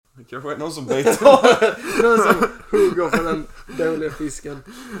Det kanske är någon som biter. Någon som hugger på den dåliga fisken.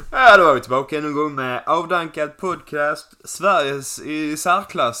 Ja, då var vi tillbaka en gång med Avdankad podcast. Sveriges i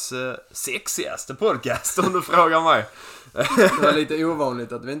särklass sexigaste podcast, om du frågar mig. Det var lite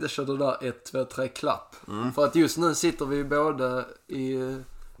ovanligt att vi inte körde där 1, 2, 3 klapp. För att just nu sitter vi båda i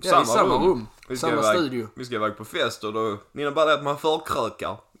samma rum. Samma studio. Vi ska iväg på fest och då innebär det att man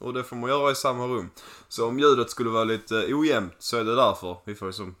förkrökar. Och det får man göra i samma rum. Så om ljudet skulle vara lite ojämnt så är det därför. Vi får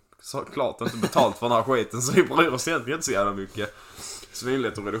ju såklart inte betalt för den här skiten, så vi bryr oss egentligen inte så jävla mycket.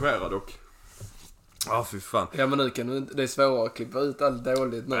 Svinlätt att redigera dock. Ja, fy fan. Ja, men nu kan du, det är svårare att klippa ut allt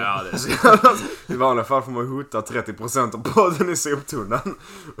dåligt nu. Ja, det är så jävla... I vanliga fall får man hota 30% av podden i soptunnan.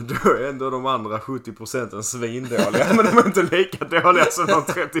 Och då är ändå de andra 70% svindåliga. Men de är inte lika dåliga som de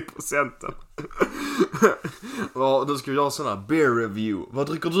 30%. Ja, då ska vi göra sån här beer review. Vad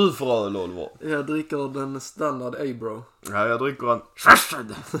dricker du för öl, Oliver? Jag dricker den standard A-bro. Ja, jag dricker en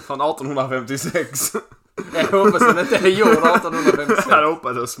från 1856. Jag hoppas den inte är gjord 1856. Jag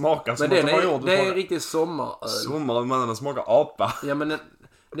hoppas det smakar som men att de har gjort det är en riktig sommaröl. Sommaröl, den smakar apa. Ja, men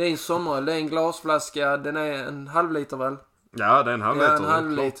det är en sommaröl. Det är en glasflaska. Den är en halvliter väl? Ja, det är en halv liter. En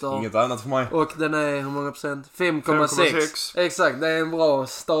halvliter. Inget annat för mig. Och den är, hur många procent? 5,6. Exakt, det är en bra,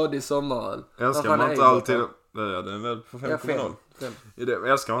 stadig sommaröl. Älskar man inte alltid... Ja, det är väl på 5,0. Ja,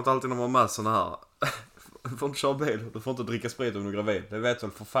 Älskar man inte alltid när man har med såna här... Du får inte köra bil, du får inte dricka sprit om du är gravid. Det vet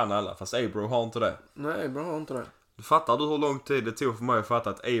väl för fan alla, fast A-bro har inte det. Nej, A-bro har inte det. Du fattar hur lång tid det tog för mig att fatta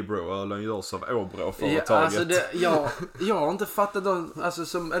att A-bro-ölen görs av Åbro-företaget? Ja, alltså jag har inte fattat dem, alltså,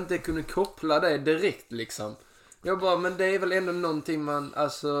 som inte kunde koppla det direkt liksom. Jag bara, men det är väl ändå någonting man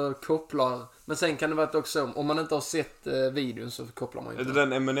alltså kopplar. Men sen kan det vara också, om man inte har sett videon så kopplar man inte. Är det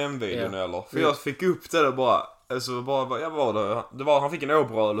den M&M-videon eller? För ja. jag fick upp det där bara, alltså bara, jag var där. Det var, han fick en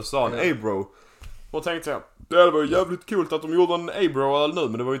Åbro-öl och sa en A-bro. Och tänkte jag, det var ju jävligt kul att de gjorde en A-bro-öl nu,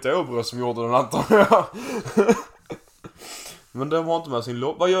 men det var ju inte Åbro som gjorde den, antar jag. Men de har inte med sin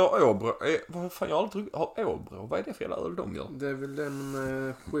Vad gör Åbro? Vad fan, jag har aldrig har Åbro. Vad är det för jävla öl de gör? Det är väl den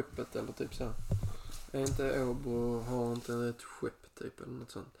med skeppet eller typ så. Är inte Åbro, har inte ett skepp typ eller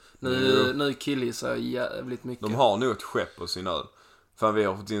något sånt. Nu killisar jag jävligt mycket. De har nog ett skepp på sin öl. För vi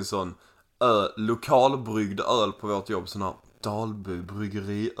har fått in sån lokalbryggd öl på vårt jobb, sån här Dalby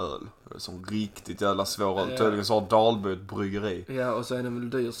bryggeriöl. Det är sån riktigt jävla svår öl. Tydligen så har Dalby ett bryggeri. Ja, och så är den väl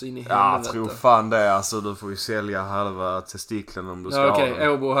dyr så in i helvete. Ja, jag tror fan det. Alltså, du får ju sälja halva testiklen om du ska ha den. Okej,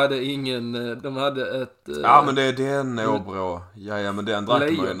 Åbro hade ingen... De hade ett... Ja, men det är den Åbro. Ja, men den drack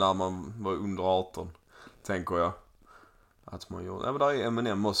man ju när man var under 18. Tänker jag. Att man gjorde... Ja, men där är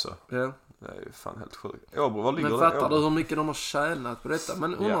M&M också. Ja. Det är ju fan helt sjukt. Åbro, vad ligger det? Men fattar du hur mycket de har tjänat på detta?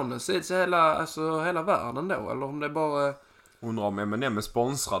 Men undrar om den säljs i hela världen då? Eller om det bara... Undrar om M&M är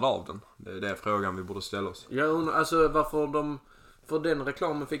sponsrad av den. Det är det frågan vi borde ställa oss. Jag undrar, alltså varför de... För den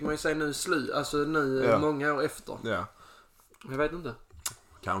reklamen fick man ju säga nu många år efter. Ja. Jag vet inte.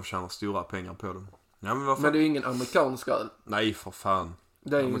 Kanske tjänar stora pengar på den. Ja, men Men det är ju ingen amerikansk öl. Nej, för fan.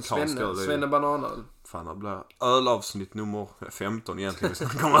 Det är ju en Svenne bananöl. Fan, det blir ölavsnitt nummer 15 egentligen. Vi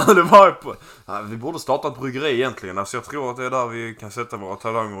ska komma det var på. Ja, vi borde starta ett bryggeri egentligen. Alltså, jag tror att det är där vi kan sätta våra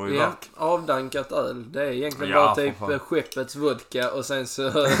talanger i verk. Avdankat öl. Det är egentligen bara typ skeppets vodka och sen så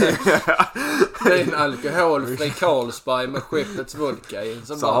det är en alkoholfri Carlsberg med skeppets vodka i.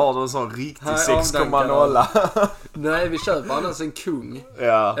 Så bara, har du en sån riktig 6,0. Nej, vi köper annars en kung.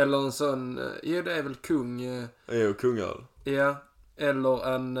 Ja. Eller en sån, jo det är väl kung. Jo, kungöl. Ja. Eller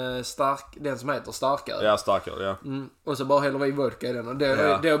en den som heter starkare. Ja, starkare, ja. Och så bara häller vi vodka i den. Och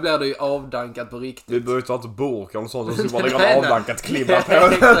då blir det ju avdankat på riktigt. Vi behöver inte ha ett burk eller sånt. Så bara lägga en avdankat klibba på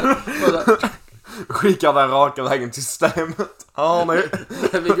den. Skickar den raka vägen till systemet.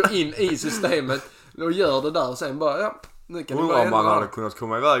 Vi går in i systemet och gör det där och sen bara, nu kan det undrar om man hade kunnat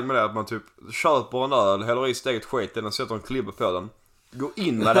komma iväg med det. Att man typ köper en öl, häller i steget skit, den sätter en klibba på den. Går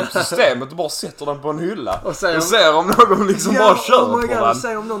in med den systemet och bara sätter den på en hylla. Och ser om någon liksom bara kör på den.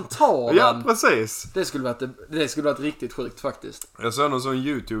 Se om någon tar den. Ja, precis. Det skulle varit riktigt sjukt faktiskt. Jag såg en sån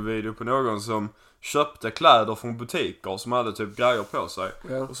YouTube-video på någon som köpte kläder från butiker som hade typ grejer på sig.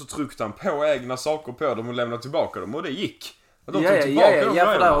 Ja. Och så tryckte han på egna saker på dem och lämnade tillbaka dem. Och det gick. Och de tog tillbaka de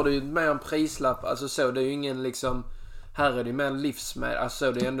för där har du ju med en prislapp. Alltså så, det är ju ingen liksom... Här är det mer en livsmedel.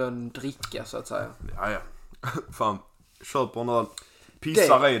 Alltså det är ändå en dricka så att säga. Ja. Fan, köper en öl.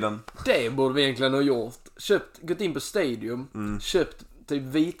 Pissar i den. Det borde vi egentligen ha gjort. Gått in på Stadium. Köpt typ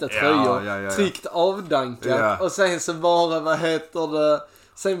vita tröjor. Tryckt avdankat. Och sen så bara,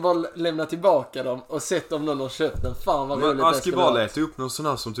 Sen bara lämna tillbaka dem och sett om någon har köpt den. Fan vad roligt man det ska skulle bara vara. leta upp någon sån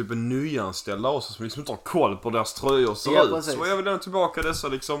här som typ är nyanställda också som liksom inte har koll på deras tröjor ser Ja, ut. precis. Så jag vill lämna tillbaka dessa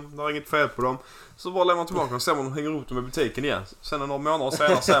liksom, det är inget fel på dem. Så bara lämna tillbaka dem och ser man hänger upp dem i butiken igen. Sen några månader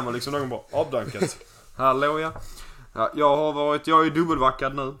senare ser man liksom någon bara avdankat. Hallå ja. Jag är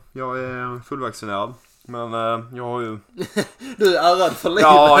dubbelvackad nu. Jag är fullvaccinerad. Men jag har ju... Du är ärrad för livet.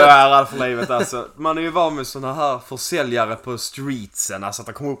 Ja, jag är ärrad för livet alltså. Man är ju van med såna här försäljare på streetsen. Alltså att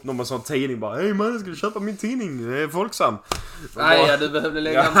det kommer upp någon med sån tidning bara hej man, ska du köpa min tidning? Det är Folksam. Nej, ja, du behövde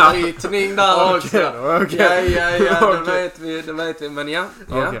lägga en brytning där också. Okej. Ja, det vet vi. Men ja.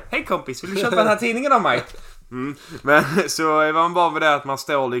 Okay. Hej kompis, vill du köpa den här tidningen av mig? Men så är man bara med det att man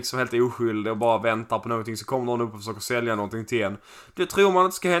står liksom helt oskyldig och bara väntar på någonting, så kommer någon upp och försöker sälja någonting till en. Det tror man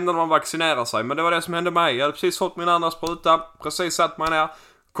inte ska hända när man vaccinerar sig, men det var det som hände mig. Jag hade precis fått min andra spruta, precis satt mig ner.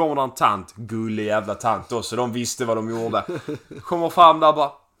 Kommer det en tant, gullig jävla tant också, de visste vad de gjorde. Kommer fram där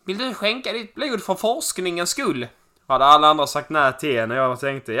bara, vill du skänka ditt blod för forskningens skull? Hade alla andra sagt nej till en och jag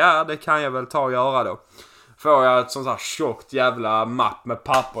tänkte, ja det kan jag väl ta och göra då. Får jag ett sånt här tjockt jävla mapp med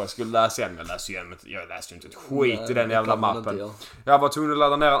papper jag skulle läsa igen. Jag läste ju inte ett skit i den jävla mappen. Jag var tvungen att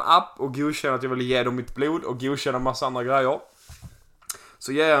ladda ner en app och godkänna att jag ville ge dem mitt blod och godkänna en massa andra grejer.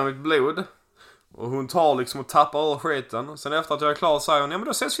 Så ger jag mitt blod och hon tar liksom och tappar ur skiten. Sen efter att jag är klar säger hon, ja men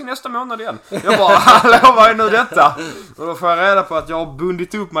då ses vi nästa månad igen. Jag bara, hallå vad är nu detta? Och då får jag reda på att jag har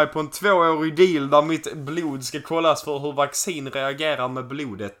bundit upp mig på en 2-årig deal där mitt blod ska kollas för hur vaccin reagerar med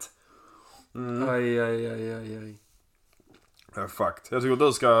blodet. Aj. Ja, fucked. Jag tycker att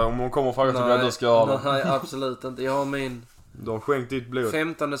du ska, om hon kommer och frågar tycker att du ska göra det. Nej, absolut inte. Jag har min Du har skänkt ditt blod.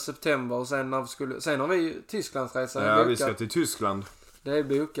 15 september och sen har vi ju Tysklandsresa. Ja, vi ska till Tyskland. Det är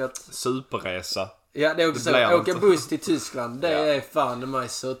bokat. Superresa. Ja, det är också så. Åka buss till Tyskland, det är fan mig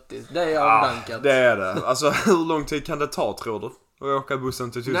suttigt. Det är avdankat. Det är det. Alltså, hur lång tid kan det ta, tror du? Att åka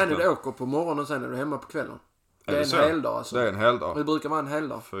bussen till Tyskland? Nej, du åker på morgonen och sen är du hemma på kvällen. Det är en hel dag alltså. Det är en hel dag. Det brukar vara en hel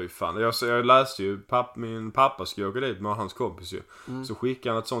dag. Fy fan. Jag läste ju, min pappa skulle åka dit med hans kompis ju. Så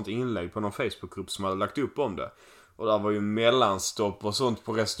skickade han ett sånt inlägg på någon Facebookgrupp som hade lagt upp om det. Och där var ju mellanstopp och sånt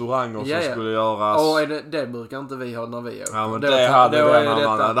på restauranger som skulle göras. Ja, det brukar inte vi ha när vi åker. Ja, men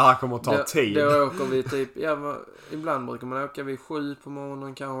det här kommer att ta tid. Då åker vi typ, ibland brukar man åka vid 7 på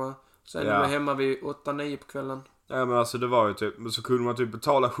morgonen kanske. Sen är vi hemma vid 8-9 på kvällen. Ja men alltså det var ju typ, så kunde man typ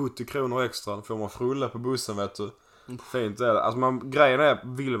betala 70 kronor extra för man frulla på bussen vet du. Fint är det. Alltså grejen är,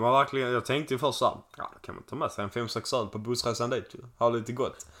 vill man verkligen, jag tänkte ju först såhär, kan man ta med sig en 5-6 öl på bussresan dit ju. Ha lite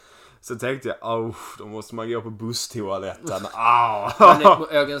gott. Så tänkte jag, då måste man gå på busstoaletten. Men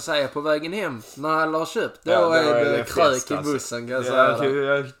jag kan säga på vägen hem, när alla har köpt, då är det krök i bussen kan jag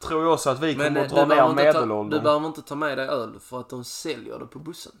säga. Jag tror också att vi kommer att dra ner medelåldern. Du behöver inte ta med dig öl för att de säljer det på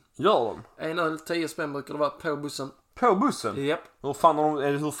bussen. Gör de? En öl, 10 spänn brukar det vara på bussen. På bussen? Japp. Hur fan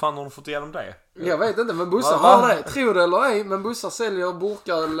har de fått igenom det? Jag vet inte, men bussar har det. Tror det eller ej, men bussar säljer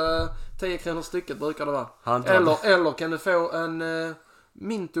burköl 10 kronor stycket brukar det vara. Eller kan du få en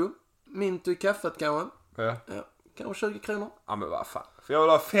Mintu i kaffet kanske. Ja. Kanske 20 kronor. Ja men vad fan. För jag vill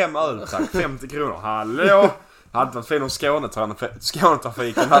ha 5 öl tack. 50 kronor. Hallå! Hade inte varit fel om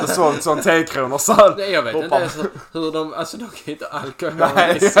Skånetrafiken hade sånt 10 kronor så. Jag vet inte hur de, alltså de kan ju inte alkohol.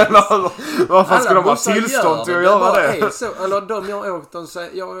 Nej, varför ska de ha tillstånd till att göra det? Så, eller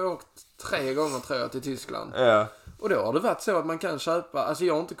jag har åkt 3 gånger tror jag till Tyskland. Ja. Och då har det varit så att man kan köpa, alltså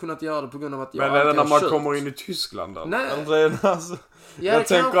jag har inte kunnat göra det på grund av att jag men är det när man kommer in i Tyskland då? Nej. Alltså, ja, jag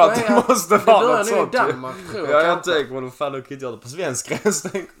tänker att det måste vara något sånt. Det börjar nu i Danmark tror jag. Ja, jag tänker men fan du kan inte göra det på svensk gräns.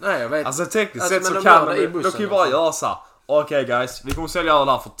 Nej, jag vet. Alltså tekniskt sett så kan de kan ju bara göra så här. Okej guys, vi kommer sälja öl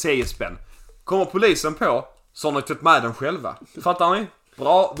där för 10 spänn. Kommer polisen på så har ni tagit med den själva. Fattar ni?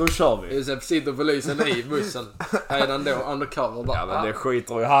 Bra, då kör vi. Så sitter polisen i bussen. Redan då undercover bara. Ja men det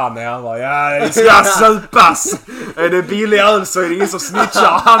skiter ju han i. Han bara, ja det ska supas. Är det billig öl så är det ingen som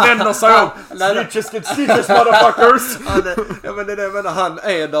snitchar. Han vänder sig om. Snitches motherfuckers. Ja men det är det jag menar. Han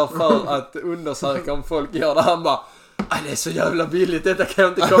är där för att undersöka om folk gör det. Han bara, det är så jävla billigt. Detta kan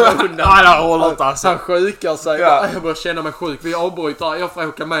jag inte komma undan. Nej jag håller inte alltså. Han sjukar sig. Ja. Jag börjar känna mig sjuk. Vi avbryter. Jag får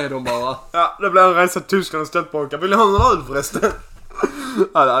åka med dem bara. Ja det blir en resa till Tyskland och ställt på åka. Vill ni ha någon öl förresten?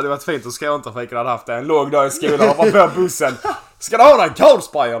 Ja, det hade varit fint om Skånetrafiken hade haft en låg dag i skolan och var på bussen. Ska du ha en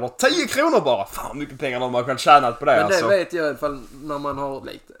Carlsberg eller 10 kronor bara? Fan mycket pengar har man kan tjäna på det. Men alltså. Det vet jag i alla fall när man har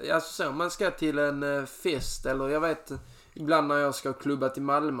lite. Alltså så, man ska till en fest eller jag vet ibland när jag ska klubba till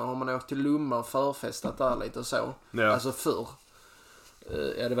Malmö har man åkt till Lomma och förfestat där lite och så. Ja. Alltså förr.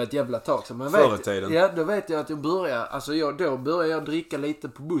 Ja det var ett jävla tag så men förr i tiden. Ja då vet jag att jag börjar alltså då börjar jag dricka lite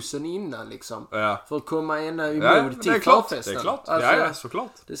på bussen innan liksom. Ja. För att komma ända i mod till förfesten. Det är klart. Alltså, ja,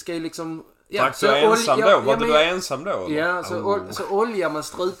 såklart. Det ska ju liksom Drack du ensam då? Var du ensam då? Eller? Ja, så oljar man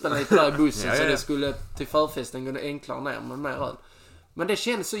strupen lite där i bussen så det skulle till förfesten gå enklare ner med mer öl. Men det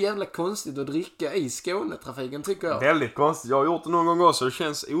känns så jävla konstigt att dricka i Skånetrafiken tycker jag. Väldigt konstigt. Jag har gjort det någon gång också. Det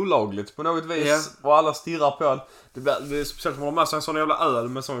känns olagligt på något vis. Och alla stirrar på en. Det är speciellt om de har med sig en sån jävla öl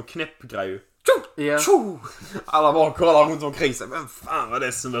med sån knäppgrej. Alla bara kollar runt omkring sig. Men fan vad det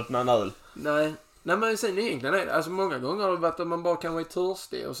är som öppnar en öl. Nej men sen egentligen är det. Alltså många gånger har det varit att man bara kan vara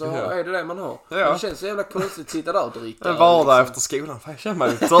törstig. Och så är det man har. Ja. Men det känns så jävla konstigt att sitta där och dricka. En vardag efter skolan. Fan jag känner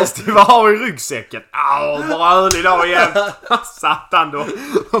mig lite törstig. Vad har vi i ryggsäcken? Bara öl idag igen. Satan då.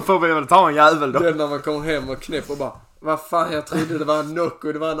 Då får vi väl ta en jävel då. Den när man kommer hem och knäpper och bara. Vad fan jag trodde det var en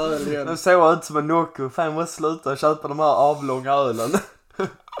Nocco. Det var en öl igen. Den såg ut som en Nocco. Fan jag måste sluta köpa de här avlånga ölen.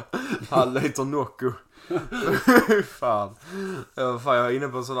 Halvliter Nocco. Fan. Jag är inne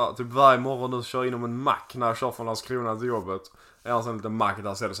på sådär. Typ varje morgon nu kör jag in om en mack när jag kör från Landskrona till jobbet. Jag har en sån liten mack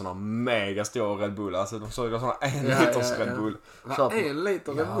där så är det sådana mega stora Red Bull. Alltså de såg sådana 1 liters Red Bull. Vad 1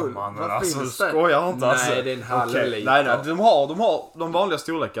 liter Red Bull? Ja, man, alltså skojar inte. Nej, alltså. det är en halv liter. Nej, de har de vanliga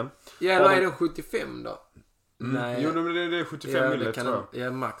storleken. Ja, eller är det 75 då? Nej. Jo, det är 75 ml tror jag.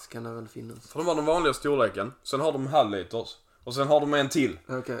 Ja, max kan det väl finnas. För de har den vanliga storleken. Sen har de halvliters. Och sen har de en till.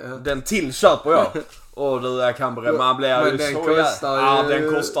 Okay, ja. Den till köper jag. Och du, jag kan berätta. Man blir ju den så kostar ju... Ja,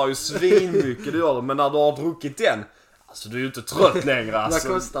 den kostar ju svinmycket. Du gör det. Men när du har druckit den. Alltså du är ju inte trött längre. Alltså.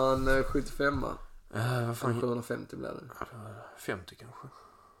 Vad kostar en 75? Vad fan? 750 blir det. 50 kanske.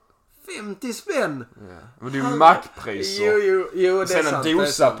 50 spänn? Ja. Men det är ju mackpriser. Jo, det sen är sant. Sen en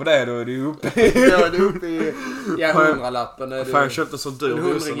dosa på det, då är det ju uppe i... Ja, det är uppe i... Ja, 100-lappen är det. Fan, jag köpte en så dyr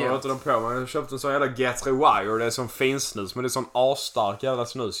dosa när jag inte den på mig. Jag köpte en sån jävla Get Rewire. Det är sån finsnus, men det är sån asstark jävla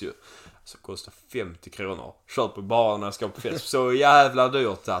snus ju. Så kostar 50 kronor. Köper bara när jag ska på fest. Så jävla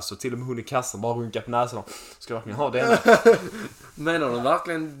dyrt alltså. Till och med hon i kassan bara runkar på näsan. Ska verkligen ha denna. Menar du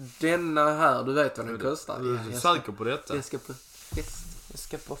verkligen denna här? Du vet vad den kostar. Jag är säker på detta. Jag ska på fest. Jag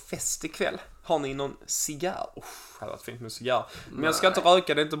ska på fest ikväll. Har ni någon cigarr? Det hade varit fint med cigarr. Men jag ska inte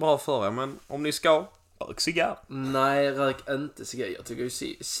röka, det är inte bra för er. Men om ni ska, rök cigarr. Nej, rök inte cigarr. Jag tycker ju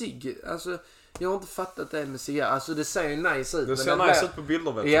cigg, alltså... Jag har inte fattat det med cigarr. Alltså det ser ju nice ut. Det ser nice ut på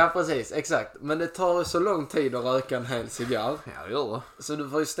bilder vet du. Ja precis, exakt. Men det tar så lång tid att röka en hel cigarr. Ja det gör det. Så du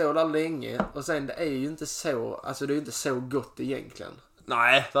får ju stå där länge. Och sen det är ju inte så, alltså det är ju inte så gott egentligen.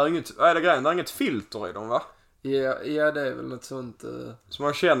 Nej, det är inget, vad är det grejen? Det är inget filter i dem va? Ja det är väl något sånt. Så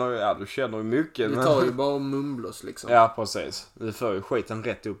man känner, ja du känner ju mycket. Det tar ju bara mumlos liksom. Ja precis. Du får ju skiten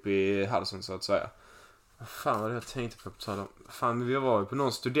rätt upp i halsen så att säga. Fan vad det jag tänkte på. Fan vi var ju på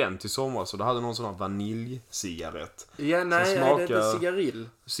någon student i sommar så då hade någon sån här vaniljcigarett. Ja nej, det är inte cigarill.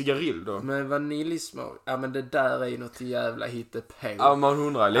 Cigarill då? Men vaniljsmak. Ja men det där är ju något jävla hittepå. Ja man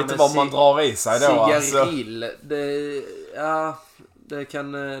undrar lite vad man drar i sig då. Cigarill, alltså.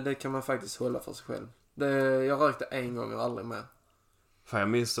 Det kan man faktiskt hålla för sig själv. Jag rökte en gång och aldrig mer. Fan jag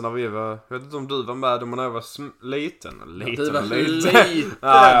minns det när vi var, jag vet inte om du var med när jag var liten. Du var liten.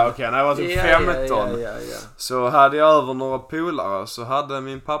 Ja okej, när jag var typ 15. Ja. Så hade jag över några polare så hade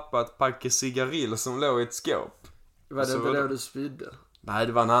min pappa ett paket cigarill som låg i ett skåp. Var det inte då du spydde? Nej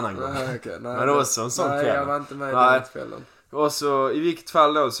det var en annan gång. Okay, men också en sån kväll. Nej jag var inte med i den kvällen. Och så i vilket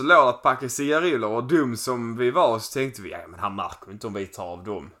fall då så låg ett paket cigariller och dum som vi var så tänkte vi, ja men han märker inte om vi tar av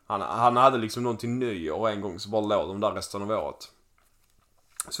dem. Han hade liksom någonting ny och en gång så bara låg de där resten av året.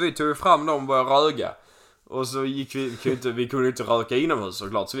 Så vi tog fram dem och började röga. Och så gick vi kunde inte röka inomhus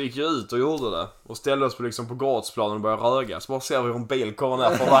såklart. Så vi gick ut och gjorde det. Och ställde oss på gårdsplanen och började röga. Så bara ser vi hur en bil kommer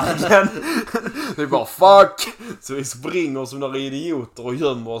ner på vägen. Vi bara fuck! Så vi springer som några idioter och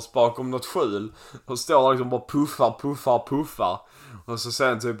gömmer oss bakom något skjul. Och står där liksom bara puffar. Och så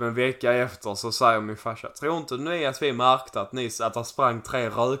sen typ en vecka efter så säger min farsa, tror inte ni att vi märkte att det sprang 3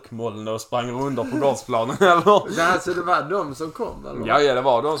 rökmoln och sprang runt på gårdsplanen eller? Alltså det var de som kom eller? Ja det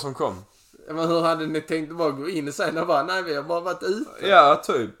var de som kom. Men hur hade ni tänkt bara gå in och säga bara nej vi har bara varit ute? Ja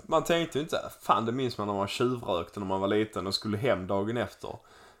typ, man tänkte inte, fan det minns man när man tjuvrökte när man var liten och skulle hem dagen efter.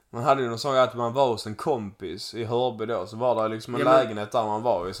 Man hade ju någon sån att man var hos en kompis i Hörby då. Så var det liksom en lägenhet där man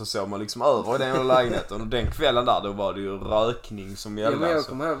var i. Så såg man liksom över i den lägenheten. Och den kvällen där då var det ju rökning som gällde. Ja men jag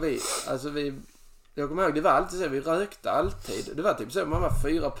kommer ihåg jag kommer ihåg det var alltid så vi rökte alltid. Det var typ så man var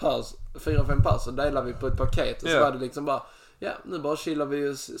 4-5 pers så delade vi på ett paket. Och så var det liksom bara ja nu bara chillar vi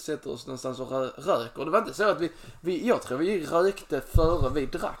och sätter oss någonstans och röker. Och det var inte så att jag tror vi rökte före vi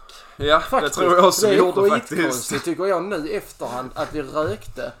drack. Ja faktiskt. Det tror jag också vi gjorde faktiskt. Det tycker jag nu efterhand att vi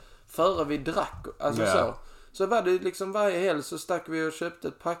rökte före vi drack. Alltså så var det liksom varje helg så stack vi och köpte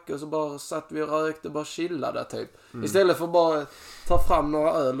ett pack och så bara satt vi och rökte och bara chillade typ. Istället för bara ta fram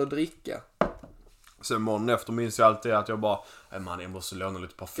några öl och dricka. Sen morgonen efter minns jag alltid att jag bara, man, jag måste låna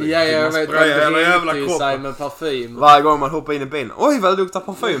lite parfym. Ja, jag vet vad det jävla heter sig med parfym. Varje gång man hoppar in i bilen, oj vad det luktar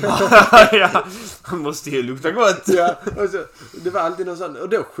parfym. Ja, det måste ju lukta gott. Ja, och så, det var alltid någon sån, och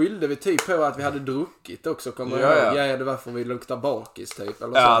då skyllde vi typ på att vi hade druckit också, kommer jag ihåg. Ja, det var för vi luktar bakis typ.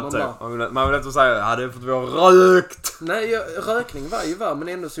 Eller Ja, så. man vill inte säga, hade det fått vara rökt. Nej, rökning var ju men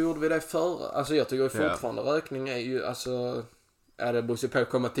ändå så gjorde vi det före. Alltså jag tycker fortfarande rökning är ju, alltså... Ja, det beror sig på att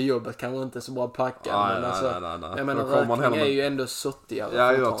komma till jobbet, kanske inte så bra packad. Men alltså, nej. jag menar, rökning är ju ändå sottigare.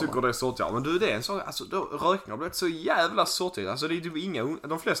 Ja, jag tycker det är sottigare. Men du, det är en sak, alltså rökning har blivit så jävla sottigt. Alltså det är typ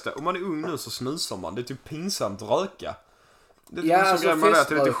de flesta, om man är ung nu så snusar man. Det är typ pinsamt att röka. Det är alltså det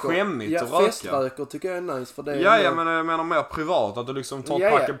är lite skämmigt att röka. Feströker tycker jag är nice för det. Ja, men jag menar mer privat, att du liksom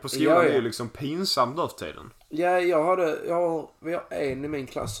tar packen på skolan, det är ju liksom pinsamt nu för tiden. Ja, vi har en i min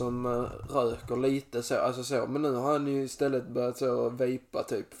klass som röker lite så, alltså så, men nu har han ju istället börjat så vejpa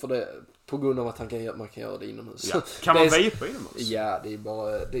typ, för det, på grund av att man kan göra det inomhus. Ja. Kan man vejpa inomhus? Ja, det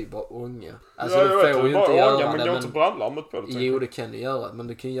är bara ånga. Alltså ja, du får ju inte göra ånga, det, men går inte brandlarmet på det? Jo, det kan du göra, men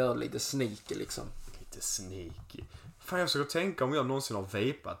du kan göra lite sneaky liksom. Lite sneaky. Fan, jag försöker tänka om jag någonsin har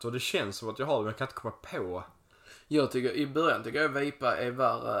vejpat, och det känns som att jag har det, men jag kan inte komma på. Jag tycker, i början tycker jag vejpa är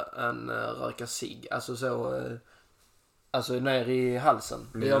värre än röka cigg. Alltså så, alltså ner i halsen.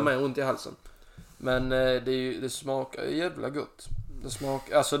 Det gör mer ont i halsen. Men det smakar jävla gott.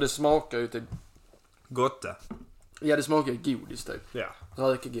 Det smakar ju typ... Gott det. Ja, det smakar godis typ. Ja.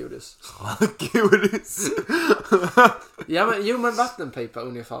 Rökgodis. Rökgodis. Ja, men vattenpipa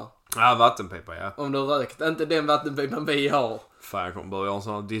ungefär. Ja, vattenpipa, ja. Om du har rökt. Inte den vattenpipan vi har. Fan, jag kommer börja göra en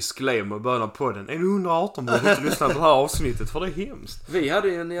sån här disclaimer i början av podden. Är du under 18 borde inte lyssna på det här avsnittet, för det är hemskt. Vi hade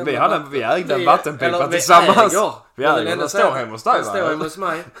ju en jävla... Vi ägde en vattenpipa tillsammans. Vi äger. Den står hemma hos dig, Den står hemma hos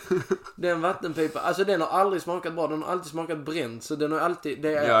mig. Den vattenpipa, alltså den har aldrig smakat bra. Den har alltid smakat bränt. Så den har alltid...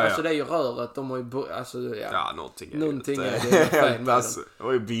 Alltså det är ju röret. De har ju... Alltså, ja, någonting är det fel med alltså, det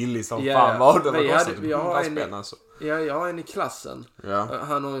var ju billigt som fan var det. Vi har en... Alltså. Ja, jag har en i klassen. Ja.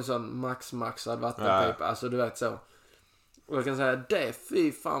 Han har en sån maxad vattenpipa. Ja. Alltså du vet så. Och jag kan säga,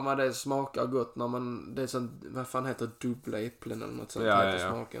 fy fan vad det smakar gott när man, det är sån, vad fan heter dubbla äpplen eller något sånt.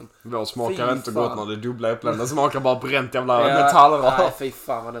 Smaken. Vår smakar inte gott när det är dubbla äpplen. Den smakar bara bränt jävla metallrör. Nej, fy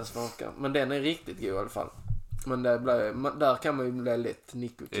fan vad den smakar. Men den är riktigt god i alla fall. Men där kan man ju bli lätt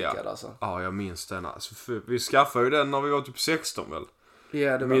nikotickad alltså. Ja, jag minns den. Alltså, vi skaffade ju den när vi var typ 16 väl.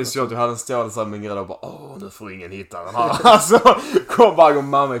 Ja, det var minns jag att du hade en stående såhär med en grej och bara, nu får ingen hitta den här. Alltså, kom bara och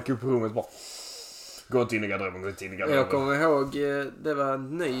mamma gick upp på rummet bara, gå in i garderoben. Jag kommer ihåg, det var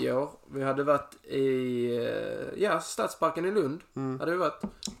nyår. Vi hade varit i Stadsparken i Lund. Hade vi varit.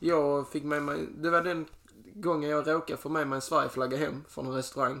 Jag fick med mig, det var den gången jag råkade få med mig en Sverigeflagga hem från en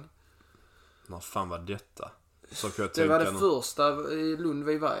restaurang. När fan var detta? Så jag det var det första i Lund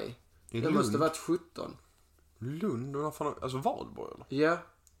vi var i. Det Lund? Måste varit 17. Lund? Alltså Valborg eller? Ja.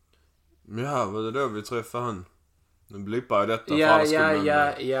 Ja, var det då vi träffade han? Nu blippar jag detta. Ja,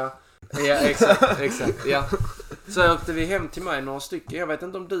 exakt, ja. Så åkte vi hem till mig några stycken. Jag vet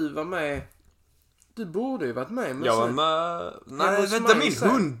inte om du var med. Du borde ju varit med. Men jag var med. Nej, vänta, min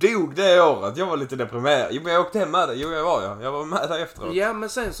hund dog det året. Jag var lite deprimerad. Jo, men jag åkte hem med det. Jo, jag var med där efteråt. Ja, men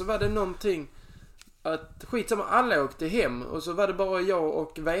sen så var det någonting att skitsamma, alla åkte hem och så var det bara jag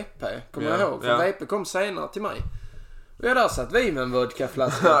och VP, kommer jag ihåg. För VP kom senare till mig. Och där satt vi med en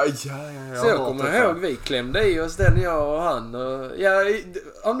vodkaflaska. Så jag kommer ihåg, vi klämde i oss den, jag och han. Och,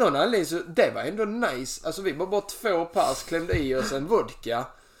 av någon anledning så, det var ändå nice. Alltså vi var bara 2 pers, klämde i oss en vodka.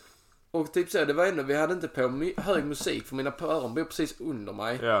 Och typ så, det var ändå, vi hade inte på hög musik för mina öron bor precis under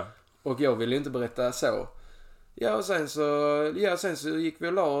mig. Ja. Och jag ville inte berätta så. Ja, och sen så gick vi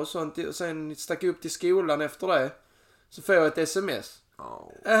och la och sånt. Och sen stack upp till skolan efter det. Så får jag ett sms.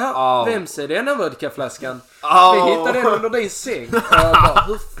 Vem ser denna vodkaflaskan? Vi hittade den under din säng. Och jag bara,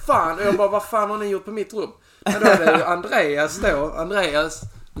 hur fan? Och jag bara, vad fan har ni gjort på mitt rum? Men då är det Andreas då. Andreas,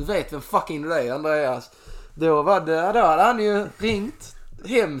 du vet vem fucking du är, Andreas. Då hade han ju ringt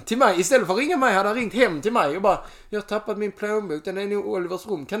hem till mig. Istället för att ringa mig hade han ringt hem till mig och bara, jag har tappat min plånbok, den är nog i Olivers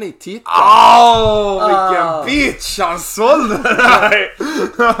rum, kan ni titta? Vilken bitch han sålde dig.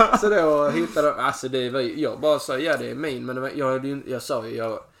 Så då hittade de, alltså det var, jag bara sa, ja det är min, men jag sa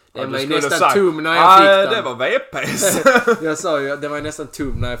ju, det var ju nästan tom när jag fick den. Det var VPs. Jag sa ju, det var ju nästan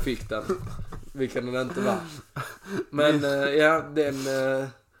tom när jag fick den. Vilken den inte var. Men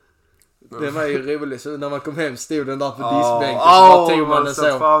det var ju roligt, så när man kom hem stod den där på diskbänken, så bara tog man den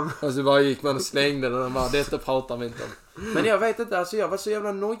så. Och så bara gick man och slängde den och bara, detta pratar vi inte om. Men jag vet inte, alltså jag var så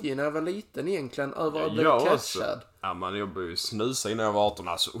jävla nojig när jag var liten egentligen över att bli catchad. Ja, man jobbade ju snusa innan jag var 18,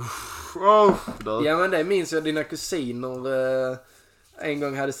 alltså. Ja, men det minns jag, dina kusiner en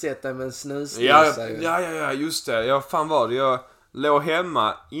gång hade sett dig med en snusdosa. Ja, just det. Ja, fan var det. Jag låg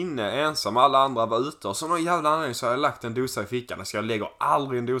hemma inne ensam, alla andra var ute. Och så någon jävla anledning så har jag lagt en dosa i fickan. Så jag lägger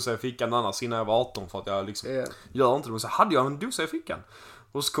aldrig en dosa i fickan annars innan jag var 18 för att jag liksom gör inte det. Men så hade jag en dosa i fickan.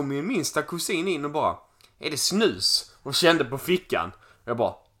 Och så kom min minsta kusin in och bara, är det snus? Och kände på fickan. Jag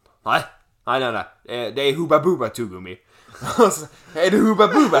bara, nej. Det är Hubba Bubba tuggummi. Är det Hubba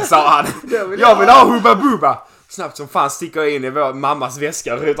Bubba, sa han. Jag vill ha Hubba Bubba. Snabbt som fan sticker jag in i vår mammas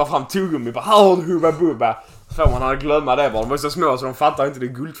väska och rytar fram tuggummi. Bara, här har du Hubba Bubba. Får man hade glömma det bara. De var så små så de fattar inte det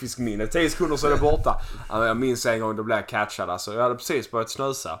guldfiskminne. 10 sekunder så är det borta. Alltså, jag minns en gång då blev jag catchad. Alltså, jag hade precis börjat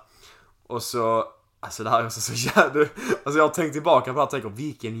snösa. Och så... Alltså det här är så jävla... Alltså jag har tänkt tillbaka på det här och tänker,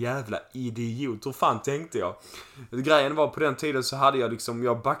 vilken jävla idiot. Hur fan tänkte jag? Grejen var på den tiden så hade jag liksom...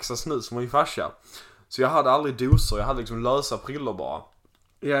 Jag baxade snus som min farsa. Så jag hade aldrig doser. Jag hade liksom lösa prillor bara.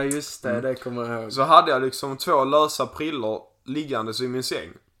 Ja just det, det kommer jag ihåg. Så hade jag liksom 2 lösa prillor liggandes i min säng.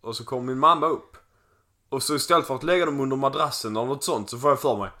 Och så kom min mamma upp. Och så istället för att lägga dem under madrassen eller något sånt så får jag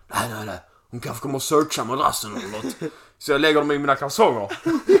för mig, nej. Hon kanske kommer att searcha madrassen eller något. Så jag lägger dem i mina kalsonger.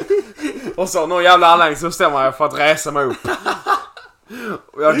 Och så någon jävla anledning så bestämmer jag för att resa mig upp.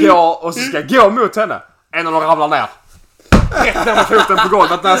 Och jag går och så ska jag gå mot henne. En av dem ramlar ner. Rätt ner med foten på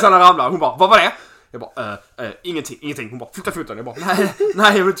golvet när jag sedan ramlar. Hon bara, vad var det? Jag bara, ingenting. Hon bara, flytta foten. Jag bara,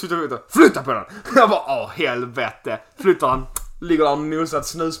 nej jag vill inte flytta foten. Flytta på den. Jag bara, helvete. Flyttar den. Ligger där och nosat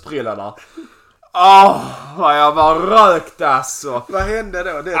snusprilla där. Vad jag var rökt alltså. Vad hände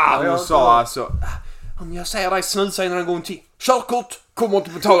då? Hon sa alltså, om jag säger dig snusa en gång till, körkort kommer inte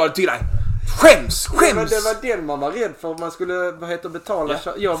betala det till dig. Skäms! Men det var den man var rädd för. Man skulle, betala.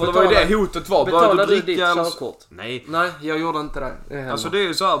 Ja, för det var ju det hotet var. Betalade du ditt körkort? Nej, jag gjorde inte det. Alltså det är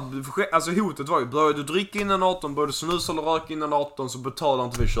ju så här, alltså hotet var ju, började du dricka innan 18, började du snusa eller röka innan 18 så betalar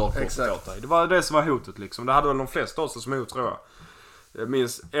inte vi körkortet åt dig. Det var det som var hotet liksom. Det hade väl de flesta också som hot, tror jag. Jag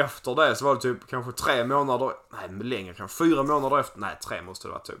minns efter det så var det typ kanske 3 månader, nej längre, kanske 4 månader efter, nej 3 måste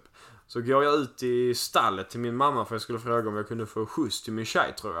det vara typ. Så går jag ut i stallet till min mamma för jag skulle fråga om jag kunde få skjuts till min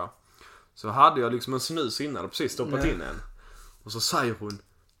tjej, tror jag. Så hade jag liksom en snus innan och precis stoppat in en. Och så säger hon,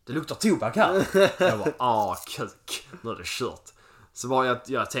 det luktar tobak här. Jag bara, kuk, nu är det kört. Så var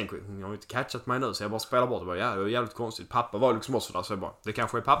jag tänker, hon har ju inte catchat mig nu så jag bara spelar bort det. Ja, det var jävligt konstigt. Pappa var liksom också där så jag bara, det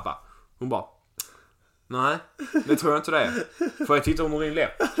kanske är pappa. Hon bara, nej, det tror jag inte det är. Får jag titta under din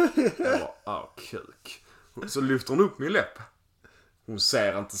läpp? Jag bara, kuk. Så lyfter hon upp min läpp. Hon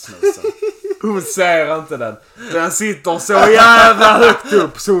ser inte snusen. Hon ser inte den. Den sitter så jävla högt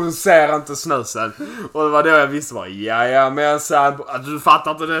upp så hon ser inte snusen. Och det var då jag visste bara, men sen, du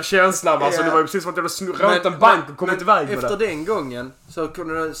fattar inte den känslan. Alltså, det var ju precis som att jag hade snurrat en bank och kommit iväg med efter den gången så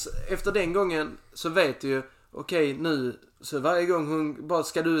efter den gången så vet du ju, okej, nu så varje gång hon bara,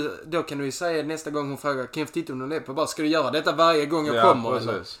 då kan du ju säga nästa gång hon frågar, kan jag få titta om du är på, bara ska du göra detta varje gång jag kommer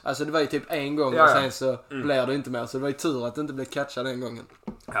eller? Alltså det var ju typ en gång och sen så blir det inte mer, så det var ju tur att det inte blev catchad den gången.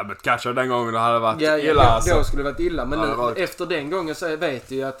 Ja, men catchad den gången det hade varit illa alltså. Då skulle det varit illa, men nu, efter den gången så vet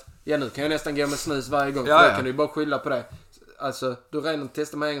du ju att nu kan jag nästan gå med snus varje gång, för då kan du ju bara skylla på det. Alltså, du redan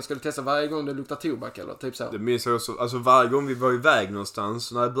testar med en gång, ska du testa varje gång det luktar tobak eller typ så? Det minns jag också, alltså varje gång vi var iväg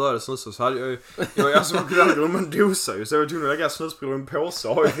någonstans, när jag började snusa så hade jag alltså man dosar ju, så jag var tvungen att lägga snusbrillor i en påse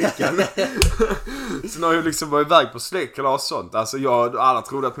och ha i fickan. Så när jag liksom var iväg på släck eller sånt, alltså alla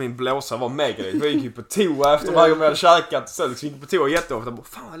trodde att min blåsa var megalite. Jag gick ju på toa efter varje gång jag hade käkat, så liksom gick på toa jätteofta, bara,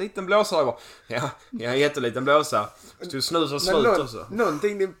 fan vad liten blåsa jag var. Ja, jätteliten blåsa. Så snus och slut och så.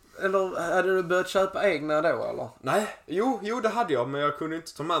 Någonting eller hade du börjat köpa egna då eller? Nej, jo det hade jag, men jag kunde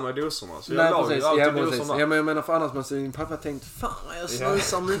inte ta med mig dosorna. Så nej, jag precis. alltid dosorna. Ja, men jag menar för annars måste din pappa tänkt, fan jag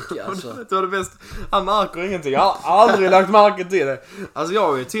snusar mycket alltså. Det var det bästa. Han märker ingenting. Jag har aldrig lagt märke till det. Alltså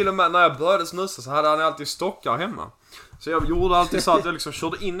jag ju till och med när jag började snusa så hade han alltid stockar hemma. Så jag gjorde alltid så att jag liksom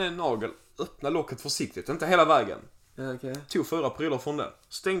körde in en nagel, öppnade locket försiktigt, inte hela vägen. Okay. Tog 4 prillor från den.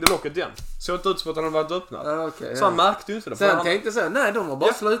 Stängde locket igen. Såg inte ut som att den hade varit öppnad. Okay, så han märkte ju inte det. Sen han tänkte så, nej de har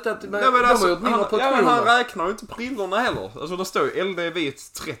bara slutat med, de har gjort mindre portioner. Men han räknar ju inte prillorna heller. Alltså det står ju LDV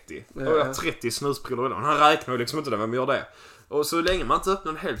 30. Då har jag 30 snusprillor idag. Han räknar ju liksom inte det, vem gör det? Och så länge man inte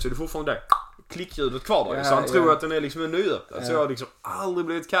öppnar den helt så är det fortfarande det klickljudet kvar där. Så han tror att den är liksom en nyöppnad. Så jag har liksom aldrig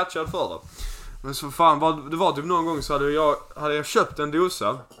blivit catchad för det. Men så fan, det var typ någon gång så hade jag köpt en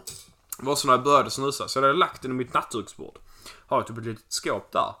dosa. Det var så när jag började snusa. Så jag hade lagt den i mitt nattduksbord. Har jag typ ett litet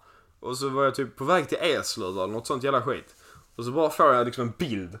skåp där. Och så var jag typ på väg till Eslöv eller något sånt jävla skit. Och så bara får jag liksom en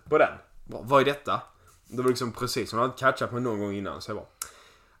bild på den. Vad är detta? Det var liksom precis som jag hade catchat med någon gång innan. Så jag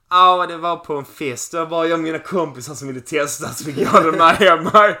bara, det var på en fest. Det var bara jag och mina kompisar som ville testa. Så fick jag den med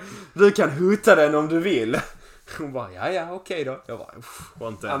hemma. Du kan hota den om du vill. Hon bara, ja, okej då. Jag bara,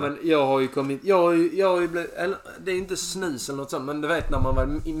 skönt Ja, men jag har ju kommit... Jag har ju blivit... Eller, det är inte snus eller något sånt, men du vet när man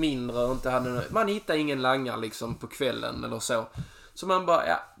var mindre och inte hade... Man hittade ingen langar liksom på kvällen eller så. Så man bara,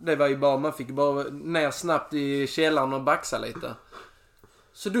 ja, det var ju bara... Man fick bara ner snabbt i källaren och baxa lite.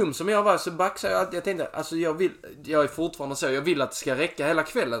 Så dum som jag var så baxade jag alltid. Jag tänkte, alltså jag är fortfarande så. Jag vill att det ska räcka hela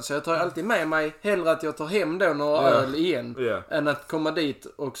kvällen. Så jag tar alltid med mig, hellre att jag tar hem då några öl igen. Än att komma dit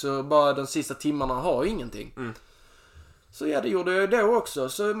och så bara de sista timmarna har ingenting. Så ja, det gjorde jag då också.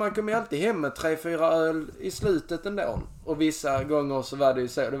 Så man kom ju alltid hem med 3-4 öl i slutet ändå. Och vissa gånger så var det ju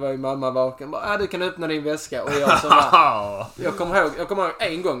så. Det var ju mamma vaken. Bara, du kan öppna din väska. Och jag så var, jag kommer ihåg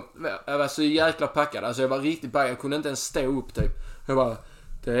en gång. Jag var så jäkla packad. Alltså jag var riktigt packad. Jag kunde inte ens stå upp typ. Jag bara,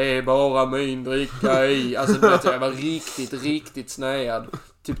 det är bara min dricka i. Alltså du vet, jag var riktigt snäad.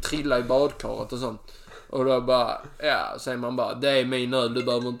 Typ trilla i badkaret och sånt. Och då bara, ja, säger man bara, det är min öl, du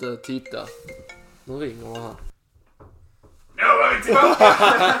behöver inte titta. Nu ringer hon här. Nu var vi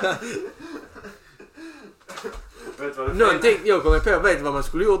tillbaka! Någonting, jag kommer på, jag vet vad man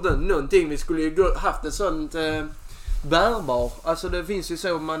skulle gjort den. Någonting, vi skulle ju haft ett sånt bärbar. Alltså det finns ju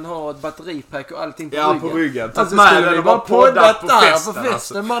så, man har ett batteripack och allting på ryggen. Ja, på ryggen. Alltså skulle vi bara poddat på festen. På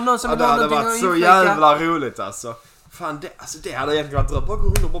festen. Alltså. Bara någon som Ja, det hade varit så jävla roligt alltså. Fan, det hade egentligen varit bara gå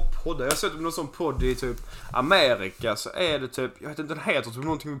runt och bara podda. Jag har sett någon sån podd i typ Amerika, så är det typ, jag vet inte, den heter typ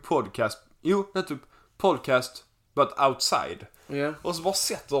någonting med podcast. Jo, det är typ podcast but outside. Yeah. Och så bara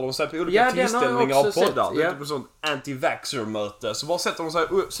sätter de sig på olika tillställningar av poddar. Det är typ en sån anti-vaxxer-möte. Så bara sätter de sig,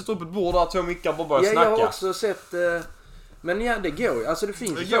 sätter upp ett bord där, 2 mickar och bara snacka. Jag har också sett, men ja, det går ju. Alltså det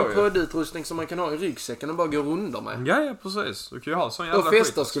finns ju poddutrustning som man kan ha i ryggsäcken och bara gå runder med. Ja, precis. Du kan ju ha sån jävla och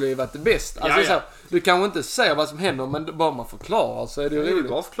fester skulle ju varit det bästa. Alltså så här, du kanske inte ser vad som händer, men bara man förklarar så är det ju roligt.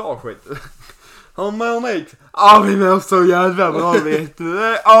 Bara förklara skit. Hur mår ni? Vi mår så jävla bra, vet du. Det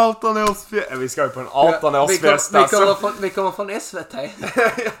är 18-årsfest. Vi ska ju på en 18-årsfest. Vi kommer från SVT.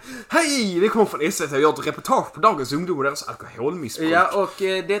 Hej! Vi kommer från SVT och gör ett reportage på dagens ungdom och deras alkoholmissbruk. Ja, och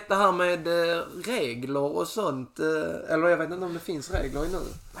detta här med regler och sånt. Eller jag vet inte om det finns regler nu.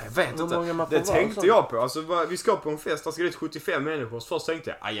 Jag vet inte. Det tänkte jag på. Alltså, vi ska på en fest, där ska det 75 människor. Så först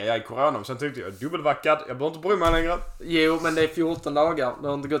tänkte jag, aj, corona. Men sen tänkte jag, dubbelvackad. Jag behöver inte bry mig längre. Jo, men det är 14 dagar. Det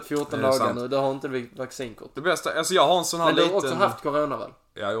har inte gått 14 dagar sant. Nu. Det har inte vaccinkort. Det bästa, alltså jag har en sån här liten... Men du har också haft corona väl?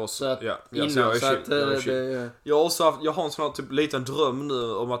 Ja, jag också. Så att ja. innan, så att jag har också haft, jag har en sån här typ liten dröm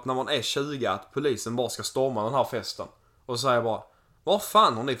nu om att när man är 20 att polisen bara ska storma den här festen. Och så säger jag bara, var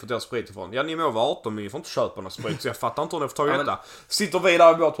fan har ni fått er sprit ifrån? Ja, ni må vara 18 men ni får inte köpa någon sprit. Så jag fattar inte hur ni får tag i detta. Sitter vi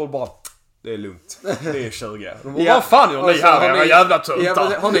där i båthåll bara, det är lugnt. Det är 20. Vad fan gör ni här? Era jävla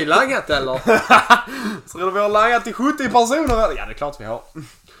tuntar. Har ni langat eller? Så vi har langat till 70 personer. Ja, det är klart vi har.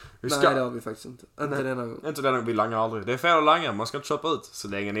 Nej, det har vi faktiskt inte. Inte denna gång. Inte denna gång, vi langar aldrig. Det är fel att langa, man ska inte köpa ut. Så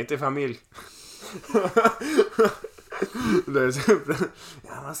länge ni inte är familj. Det är typ,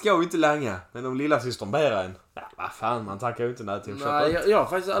 ja, man ska ju inte langa. Men om lilla systern ber en. Ja, vad fan, man tackar ju inte nej till att köpa ut. Jag har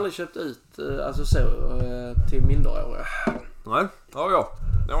faktiskt aldrig köpt ut alltså så, till minderåriga. Nej, det har jag.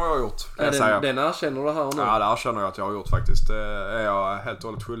 Det har jag gjort. Den erkänner du här nu? Ja, det erkänner jag att jag har gjort faktiskt. Det är jag helt och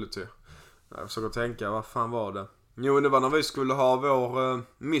hållet skyldig till. Jag försöker tänka, vad fan var det? Jo, det var när vi skulle ha vår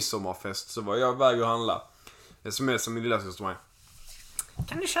midsommarfest, så var jag iväg och handla. Sms som min lilla syster mig.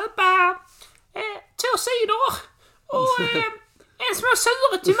 Kan du köpa 2 cider och en små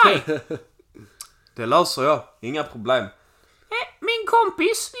sure till mig? Det löser jag, inga problem. Min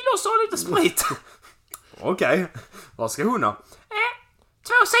kompis vill också ha lite sprit. Okej, vad ska hon ha?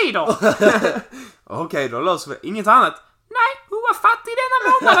 2 cider. Okej, då löser vi. Inget annat? Nej, hon var fattig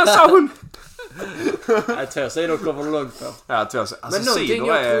denna månaden, sa hon. Nej, 2 sidor kommer långt på. Ja, 2 sidor. Alltså, men någonting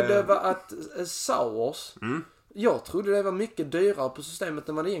jag trodde var att Sours, jag trodde det var mycket dyrare på systemet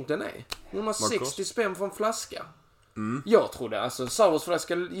än vad det egentligen är. 160 spänn för en flaska. Jag trodde alltså Sours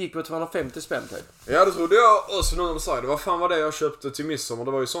flaska gick på 250 spänn typ. Ja, det trodde jag också när de sa det. Vad fan var det jag köpte till midsommar?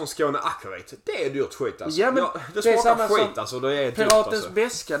 Det var ju sån Skåne Aquavit. Det är dyrt skit alltså. Ja, men det smakar skit alltså. Det är Piratens alltså.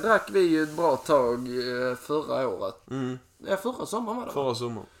 Beska drack vi ju ett bra tag förra året. Ja, förra sommaren var det. Förra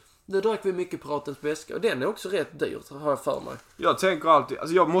sommaren. Då drack vi mycket Piratens Beska. Och den är också rätt dyrt, har jag för mig. Jag tänker alltid,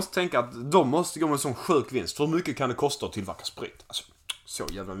 alltså jag måste tänka att de måste gå med en sån sjuk vinst. Hur mycket kan det kosta att tillverka sprit? Alltså, så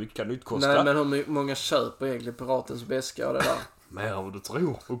jävla mycket kan det inte kosta. Nej, men hur många köper egentligen Piratens Beska och det där? Mer än vad du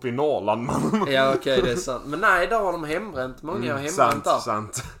tror. Uppe i Norrland, man. Ja, okej, det är sant. Men nej, där har de hembränt. Många har hembränt där.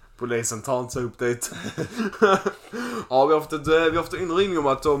 Sant. Polisen tar inte upp dit. Ja, vi har fått inringning om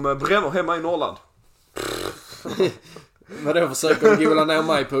att de bränner hemma i Norrland. Men då försöker de gola ner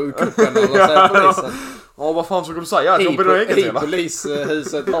mig på kuppen eller säger polisen. Ja, vad fan ska du säga? I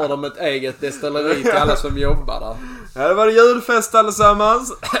polishuset har de ett eget destilleri till alla som jobbar där. Ja, det var det julfest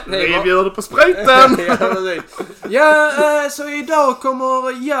allesammans. Vi bjuder på spriten. Så idag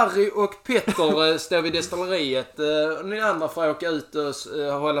kommer Jerry och Petter stå vid destilleriet. Ni andra får åka ut och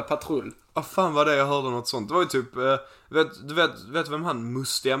hålla patrull. Vad fan var det jag hörde något sånt? Det var ju typ, vet vem han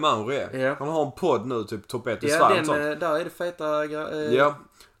Mustiga Mauri är? Ja. Han har en podd nu, typ Topp 1 i Sverige. Ja, där är det feta ja.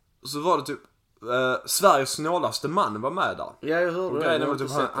 Så var det typ Sveriges snålaste man var med där. Ja, jag hörde det. Grejen var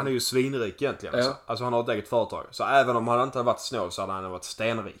typ, han är ju svinrik egentligen. Ja. Alltså han har ett eget företag. Så även om han inte hade varit snål så hade han varit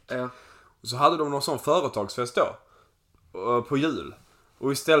stenrik. Ja. Och så hade de någon sån företagsfest då. På jul.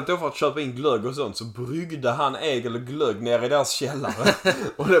 Och istället då för att köpa in glögg och sånt så bryggde han egen glögg ner i deras källare.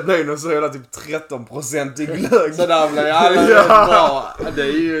 Och det blev nog så jävla typ 13% i glögg. Så där blev alla bra. Det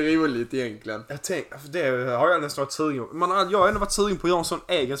är ju roligt egentligen. Jag tänkte, det har jag nästan varit sugen på. Jag har ändå varit sugen på att göra en sån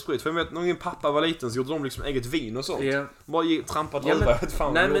egen sprit. För jag vet, när min pappa var liten så gjorde de liksom eget vin och sånt. Ja. Bara trampade Ja,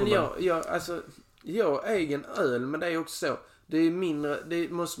 druva. nej men jag egen öl, men det är också så. Det är mindre,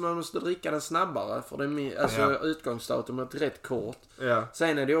 man måste dricka den snabbare för det är utgångsdatumet är rätt kort. Ja.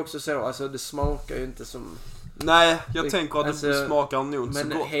 Sen är det också så, alltså det smakar ju inte som... Nej, jag tänker att det smakar nog inte så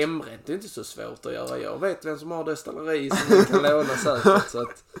men gott. hemrätt är inte så svårt att göra. Jag vet vem som har destilleri som man kan låna säkert. Så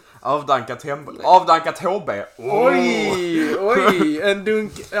att... Avdankat HB. Oj, en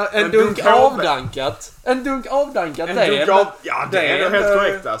dunk avdankat. En dunk avdankat, ja, det är nog helt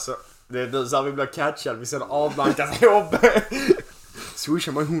korrekt alltså. Det är nu så här vi blir catchad. Vi ser avdankat HB.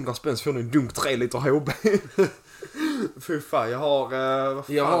 Swishar man 100 spänn så får du en dunk 3 liter HB. Fy fan, jag har...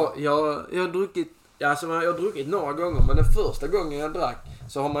 Jag har druckit... Alltså jag har druckit några gånger, men den första gången jag drack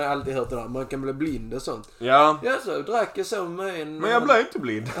så har man ju alltid hört det där. Man kan bli blind och sånt. Ja. Ja, så drack jag så med en... Men jag blev inte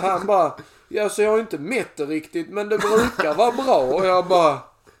blind. Han bara... Ja, så jag är inte mätt riktigt, men det brukar vara bra. Och jag bara...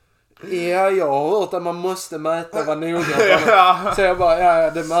 Ja, jag har hört att man måste mäta vad noga. Ja. Så jag bara,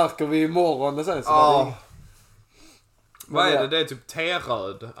 ja, det märker vi imorgon. Och sen så vad är det? Det är typ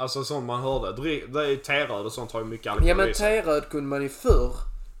teröd. Alltså som man hörde. Det är teröd och sånt har ju mycket alkohol. Ja, men teröd kunde man ju förr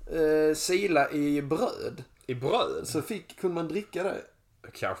sila i bröd. I bröd? Så kunde man dricka det.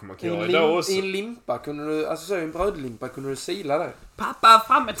 Kanske man kan göra idag också. I en limpa kunde du, alltså så i en brödlimpa kunde du sila det. Pappa,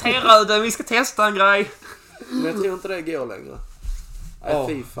 fram med teröden, vi ska testa en grej. Men jag tror inte det går längre. Nej,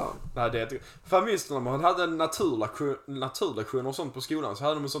 fy fan. Nej, det är fan minst när man hade en naturlektion och sånt på skolan så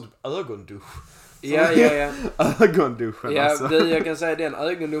hade de en sån typ ögondusch. Ja. Ögonduschen ja, alltså. Jag kan säga den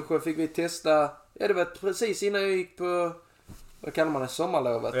ögonduschen fick vi testa. Ja, det var precis innan jag gick på, vad kallar man det,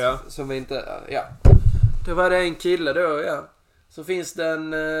 sommarlovet. Ja. Som vi inte, ja. Då var det en kille då, ja. Så finns det en,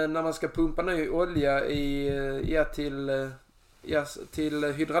 när man ska pumpa ny olja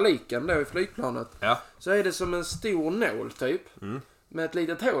till hydrauliken då i flygplanet. Ja. Så är det som en stor nål typ. Med ett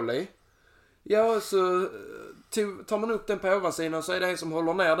litet hål i. Ja, så tar man upp den på ovansidan så är det en som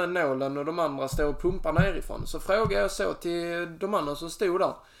håller ner den nålen och de andra står och pumpar nerifrån. Så frågar jag så till de andra som stod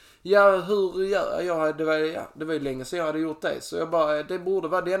där. Ja, hur gör jag? Det var ju länge sedan jag hade gjort det. Så jag bara, det borde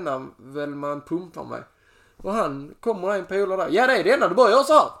vara denna väl man pumpar med. Och han kommer en polare där. Ja, det är denna, du bara gör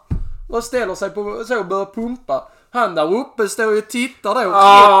så här. Och ställer sig på så och börjar pumpa. Han där uppe står och tittar då.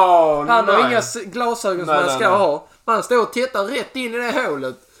 Han har inga glasögon som han ska ha. Han står och tittar rätt in i det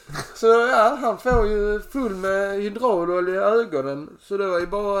hålet. Så ja, han får ju full med hydraulolja i ögonen. Så det var ju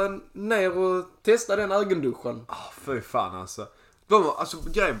bara ner och testa den ögonduschen. Fy fan alltså. Alltså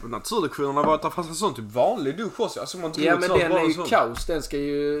grejen på naturlektionerna var att det fanns en sån typ vanlig dusch också. Alltså, man ja, men den är ju kaos. Den ska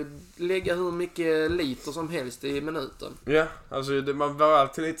ju lägga hur mycket liter som helst i minuten. Ja, alltså man var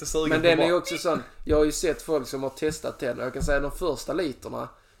alltid lite sugen. Men den är ju också sån. Jag har ju sett folk som har testat den. Jag kan säga de första literna.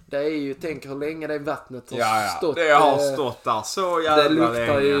 Det är ju, tänk hur länge det vattnet har stått. Det har stått där så jävla länge. Det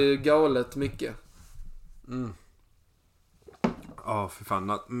luktar ju galet mycket. För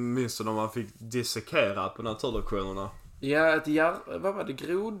fan. Minns du när man fick dissekera på naturlektionerna? Ja, vad var det?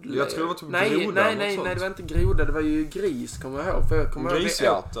 Grodle? Jag tror det var typ groda. Nej, det var inte groda. Det var ju gris, kommer jag ihåg. För jag kommer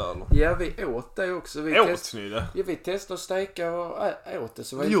Grishjärta eller? Ja, vi åt det också. Åt ni det? Ja, vi testade att steka och åt det.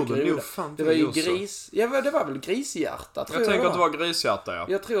 Så var det inte groda. Det var ju gris. Ja, det var väl grishjärta, tror jag. Jag tänker att det var grishjärta, ja.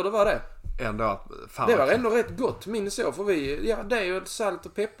 Jag tror det var det. Ändå att, fan, det var ändå rätt gott, minns jag. För det är ju salt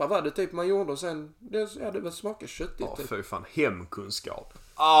och peppar var det typ man gjorde. Och sen, det var smakade köttigt. Typ. Fy fan, hemkunskap.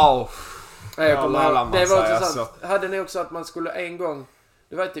 Det var också sant. Hade ni också att man skulle en gång,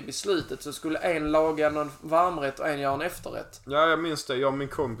 det var typ i slutet, så skulle en laga någon varmrätt och en göra en efterrätt. Ja, jag minns det. Jag och min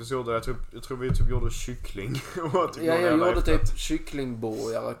kompis gjorde det. Jag tror vi typ gjorde kyckling. Jag gjorde typ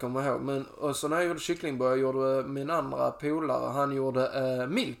kycklingburgare, kommer jag ihåg. Och så när jag gjorde kycklingburgare gjorde min andra polare, han gjorde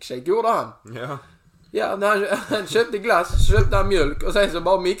milkshake, gjorde han. Ja. Ja, när han köpte glass, så köpte han mjölk och sen så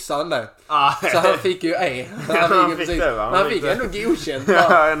bara mixade han det. Så han fick ju Han fick ändå godkänt.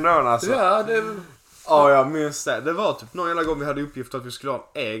 Ja, ändå alltså. Ja, Ja, jag minns det. Det var typ någon jävla gång vi hade uppgift att vi skulle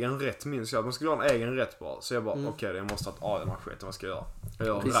ha en egen rätt, minns jag. Man skulle ha en egen rätt bara. Så jag bara, okej, jag måste ha den här skiten, vad ska jag göra? Jag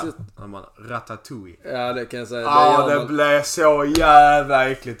gör ratatouille. Ja, det kan jag säga. Ja, det blev så jävla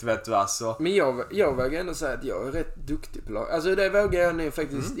äckligt, vet du alltså. Men jag vågar ändå säga att jag är rätt duktig på att laga. Alltså det vågar jag nu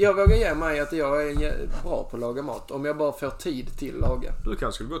faktiskt. Jag vågar ge mig att jag är bra på att laga mat. Om jag bara får tid till att laga. Du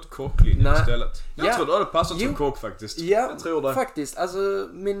kanske skulle gå till kocklinjen istället. Jag tror du hade passat som kock faktiskt. Ja, jag tror det. Faktiskt. Alltså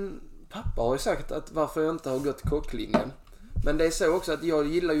min pappa har ju sagt att varför jag inte har gått kocklinjen. Men det är så också att jag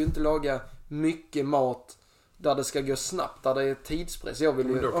gillar ju inte laga mycket mat där det ska gå snabbt, där det är tidspress. Jag vill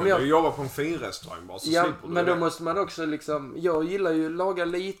ju, då kan du jobba på en fin restaurang bara, så slipper du men det. då måste man också liksom, jag gillar ju laga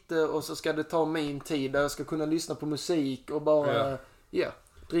lite och så ska det ta min tid där jag ska kunna lyssna på musik och bara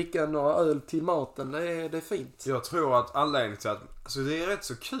dricka några öl till maten. Det är fint. Jag tror att anledningen till att alltså det är rätt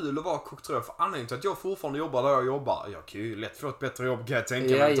så kul att vara kock, tror jag, för anledningen till att jag fortfarande jobbar där jag jobbar. Jag kan ju lätt få ett bättre jobb, kan jag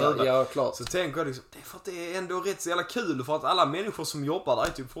tänka mig. Ja, klart. Så tänker jag liksom, det är för att det är ändå rätt så jävla kul, för att alla människor som jobbar där är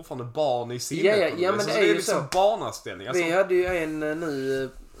typ fortfarande barn i sinnet. Ja, men så det är liksom så. Barnaställning. Alltså. Vi hade ju en nu,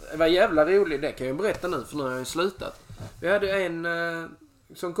 det var jävla rolig, det kan jag berätta nu för nu har jag ju slutat. Vi hade en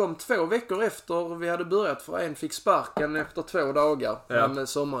som kom 2 veckor efter vi hade börjat, för en fick sparken efter 2 dagar. En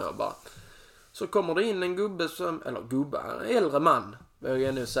sommarjobbare. Så kommer det in en gubbe en äldre man, vill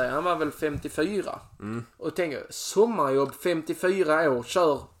jag nu säga. Han var väl 54. Och tänker, sommarjobb, 54 år,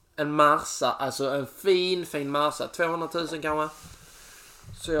 kör en Marsa, alltså en fin Marsa, 200 000 kanske.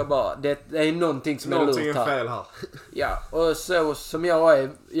 Så jag bara, det är någonting som är lurt här. Någonting är fel här. Ja, och så som jag är,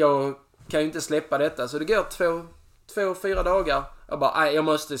 jag kan ju inte släppa detta. Så det går 2-4 dagar. Jag bara, jag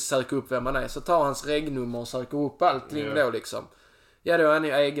måste söka upp vem man är. Så tar hans regnummer och söker upp allting då liksom. Ja, då är han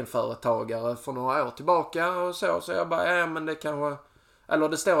ju egenföretagare för några år tillbaka och så. Så jag bara, men det kanske... Eller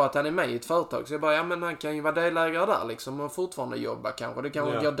det står att han är med i ett företag. Så jag bara, men han kan ju vara delägare där liksom och fortfarande jobba kanske. Det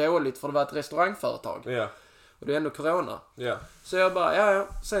kanske går dåligt för det var ett restaurangföretag. Ja. Och det är ändå corona. Ja. Så jag bara,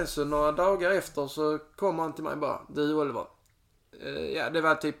 Sen så några dagar efter så kommer han till mig och bara, du Oliver. Det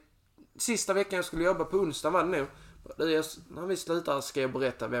var typ sista veckan jag skulle jobba, på onsdag var det nu. När vi slutar ska jag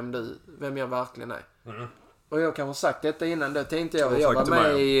berätta vem jag verkligen är. Och jag kan ha sagt detta innan, då tänkte jag var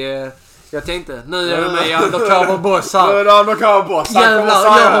med i... Jag tänkte, nu är jag med i Undercover Boss här. Nu är det Undercover Boss.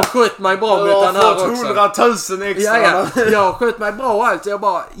 Jävlar, jag har skött mig bra med den här också. Du har fått 100 000 extra. Ja, jag har skött mig bra och allt. Så jag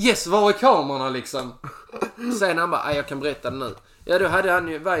bara, yes, var är kamerorna liksom? Sen han bara, jag kan berätta det nu. Ja, då hade han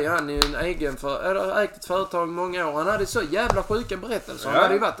ju en egen ägt ett företag många år. Han hade så jävla sjuka berättelser. Han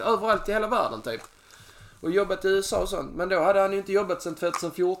hade ju varit överallt i hela världen typ. Och jobbat i USA och sånt. Men då hade han ju inte jobbat sedan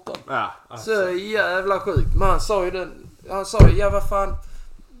 2014. Ja, alltså. Så jävla sjukt. Men han sa ju, vad fan.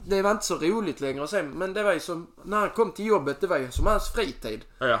 Det var inte så roligt längre sen. Men det var ju som, när han kom till jobbet, det var ju som hans fritid.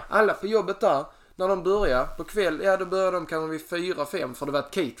 Ja. Alla på jobbet där, när de började på kväll, då började de kanske vid 4-5. För det var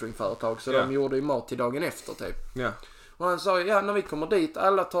ett cateringföretag. Så de gjorde ju mat till dagen efter typ. Ja. Och han sa, när vi kommer dit,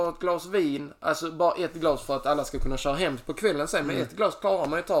 alla tar ett glas vin. Alltså bara ett glas för att alla ska kunna köra hem på kvällen sen. Men ett glas klarar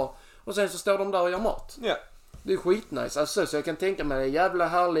man ju ta. Och sen så står de där och gör mat. Ja. Det är skitnice. Alltså, så jag kan tänka mig en jävla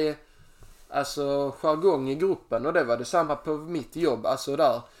härlig jargong i gruppen. Och det var detsamma på mitt jobb. Alltså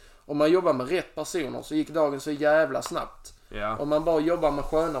där. Om man jobbar med rätt personer så gick dagen så jävla snabbt. Ja. Om man bara jobbar med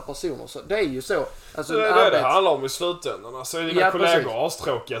sköna personer så det är ju så. Alltså, det är det handlar om i slutändan. Alltså är dina kollegor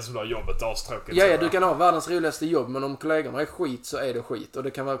astråkiga så blir jobbet astråkigt. Ja, du kan ha världens roligaste jobb, men om kollegorna är skit så är det skit. Och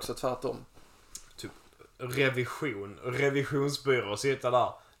det kan vara också tvärtom. Typ revisionsbyrå, sitta där.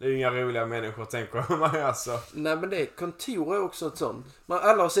 Det är ju inga roliga människor, tänker man alltså. Nej, men det är kontor är också ett sånt.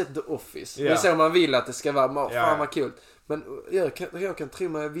 Alla har sett The Office. Ja. Det är så man vill att det ska vara. Fan Ja. vad kul. Men jag kan tro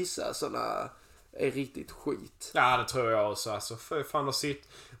mig att vissa sådana är riktigt skit. Ja, det tror jag också. Alltså, för fan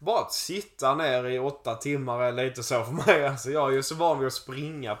att sitta ner i 8 timmar är lite så för mig. Alltså, jag är ju så van vid att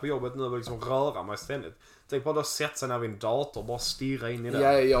springa på jobbet nu och liksom röra mig ständigt. Tänk bara att sätta sig ner vid en dator och bara stirra in i den.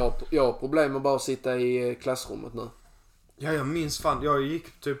 Ja, jag har problem med bara att sitta i klassrummet nu. Ja, jag minns fan. Jag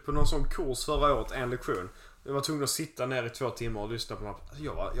gick typ på någon sån kurs förra året, en lektion. Jag var tvungen att sitta ner i 2 timmar och lyssna på den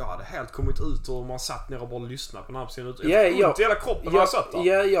här. Jag hade helt kommit ut och man satt ner och bara lyssnade på den här personen. Jag hela kroppen när jag satt där.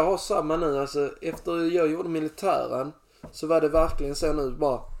 Ja, jag har samma nu. Alltså, efter jag gjorde militären så var det verkligen så nu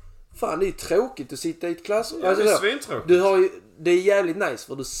bara... Fan, det är ju tråkigt att sitta i ett klassrum. Ja, alltså, det är svintråkigt. Det är jävligt nice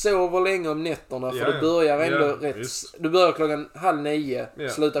för du sover länge om nätterna. För du börjar ändå du börjar 8:30,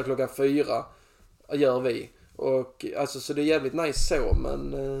 slutar 4:00. Gör vi. Och alltså så det är jävligt nice så,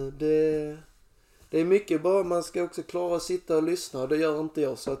 men det är mycket bara man ska också klara att sitta och lyssna och det gör inte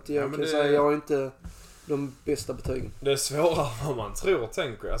jag, så att jag kan säga jag har inte de bästa betygen. Det är svårare vad man tror,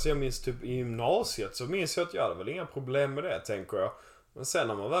 tänker jag. Alltså jag minns typ i gymnasiet så minns jag att jag hade väl inga problem med det, tänker jag. Men sen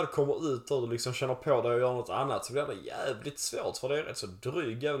när man väl kommer ut och liksom känner på det och gör något annat så blir det jävligt svårt, för det är rätt så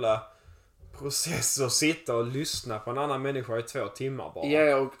dryg jävla process att sitta och lyssna på en annan människa i 2 timmar bara.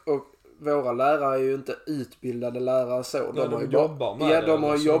 Ja, och våra lärare är ju inte utbildade lärare så. De har ju jobbar med det. Ja, de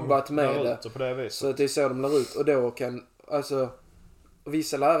har jobbat med det. På det viset. Så att det är så de lär ut. Och då kan, alltså,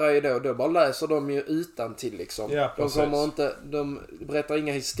 vissa lärare är då bara läser de ju utantill liksom. Ja, de berättar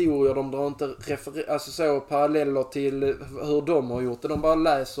inga historier, de drar inte alltså så paralleller till hur de har gjort det. De bara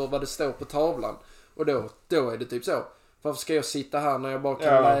läser vad det står på tavlan. Och då är det typ så. Varför ska jag sitta här när jag bara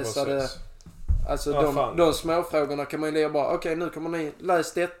kan läsa det? Alltså de småfrågorna kan man ju bara, okej, nu kommer ni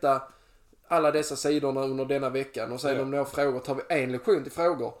läs detta, alla dessa sidorna under denna veckan. Och sen om ni har frågor tar vi en lektion till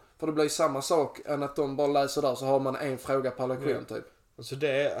frågor. För det blir ju samma sak än att de bara läser där så har man en fråga per lektion typ.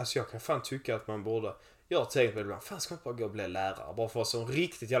 Alltså jag kan fan tycka att man borde. Jag har tänkt på det ibland, fan ska man bara gå och bli lärare? Bara för att vara en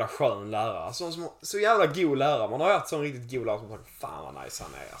riktigt jävla skön lärare. Alltså, så jävla god lärare. Man har hört sån riktigt god lärare som sagt, fan vad nice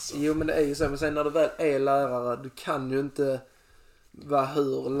han är alltså. Jo men det är ju så, men sen när du väl är lärare, du kan ju inte vara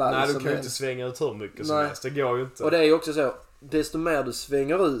hur lärare. Nej, du kan ju inte svänga ut hur mycket som helst. Det går ju inte. Och det är ju också så, desto mer du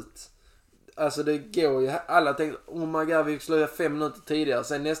svänger ut, alltså det går ju, alla tänker, oh my god, vi slutar 5 minuter tidigare,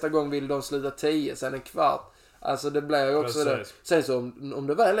 sen nästa gång vill de sluta 10, sen en kvart. Alltså det blir ju också det. Sen så om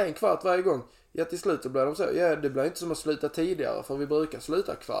det väl är en kvart varje gång, ja till slut så blir de så, ja det blir inte som att sluta tidigare, för vi brukar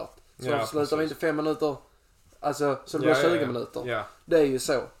sluta kvart. Så ja, slutar vi inte 5 minuter, alltså så det blir 20 minuter. Ja. Det är ju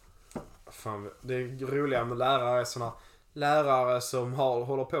så. Fan, det är roliga med lärare är såna lärare som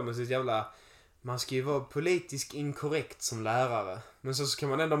håller på med sitt jävla. Man ska ju vara politiskt inkorrekt som lärare. Men så kan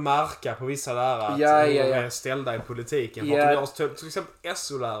man ändå märka på vissa lärare att de är ställda i politiken. För att till exempel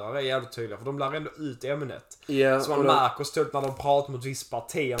SO-lärare är jävligt tydliga. För de lär ändå ut ämnet. Så man märker stort när de pratar mot viss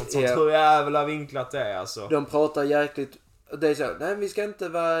parti. Och sånt hur jävla vinklat det är alltså. De pratar jäkligt. Det är så, nej vi ska inte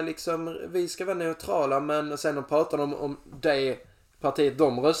vara liksom, vi ska vara neutrala. Men sen de pratar om det partiet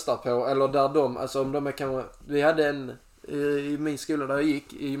de röstar på. Eller där de, alltså om de är kanske, vi hade en i min skola där jag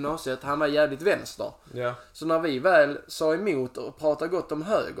gick i gymnasiet, han var jävligt vänster. Yeah. Så när vi väl sa emot och pratade gott om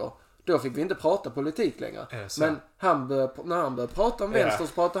höger, då fick vi inte prata politik längre. Men när han började prata om vänster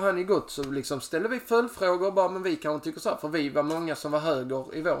så pratade han ju gott, så liksom ställde vi följdfrågor och bara, men vi kanske tycker så här, för vi var många som var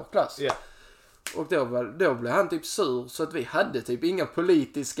höger i vår klass. Yeah. Och då blev han typ sur, så att vi hade typ inga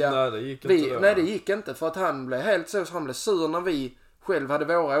politiska. Nej, det gick inte. Nej, det gick inte, för att han blev helt så han blev sur när vi själv hade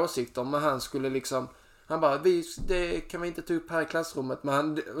våra åsikter, men han skulle liksom. Han bara, det kan vi inte ta upp här i klassrummet.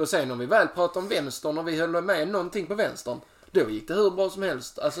 Men och sen om vi väl pratar om vänstern och vi höll med någonting på vänstern, då gick det hur bra som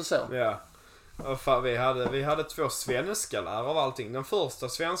helst. Alltså så. Ja. Och fan, vi hade 2 svenska lärare av allting. Den första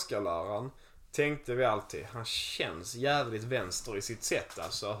svenska läraren tänkte vi alltid, han känns jävligt vänster i sitt sätt.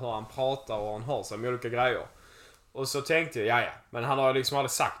 Alltså hur han pratar och han har sig med olika grejer. Och så tänkte jag, men han har liksom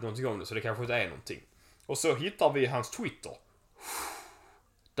aldrig sagt någonting om det, så det kanske inte är någonting. Och så hittar vi hans Twitter.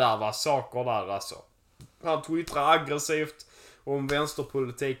 Där var saker där alltså. Han twittrar aggressivt om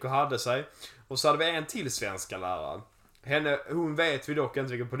vänsterpolitik och hade sig. Och så hade vi en till svenska lärare. Hon vet vi dock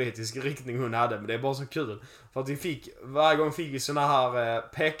inte vilken politisk riktning hon hade, men det är bara så kul. För att varje gång fick vi såna här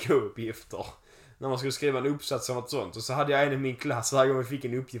PK-uppgifter. När man skulle skriva en uppsats om något sånt. Och så hade jag en i min klass varje gång vi fick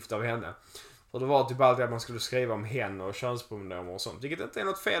en uppgift av henne. Och det var typ alltid att man skulle skriva om henne och könspronomen och sånt. Vilket inte är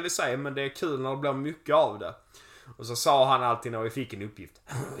något fel i sig, men det är kul när det blir mycket av det. Och så sa han alltid när vi fick en uppgift,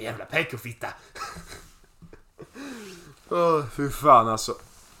 jävla PK-fitta. Fy fan alltså.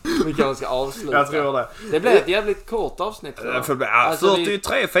 Vi kanske ska avsluta. Jag tror det. Det blev ett jävligt kort avsnitt. Alltså,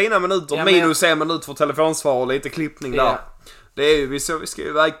 43 fina minuter. Minus 1 minut för telefonsvar och lite klippning där. Det är ju, vi ska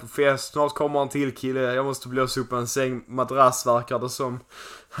iväg på fest. Snart kommer en till kille. Jag måste blåsa upp en säng. Madrass verkar det som.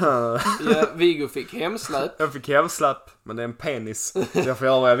 Viggo fick hemsläpp. Jag fick hemsläpp. Men det är en penis. Jag får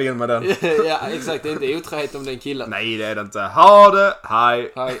göra vad jag vill med den. Ja, exakt. Det är inte otroligt om det är en kille. Nej, det är det inte. Ha det.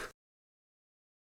 Hej.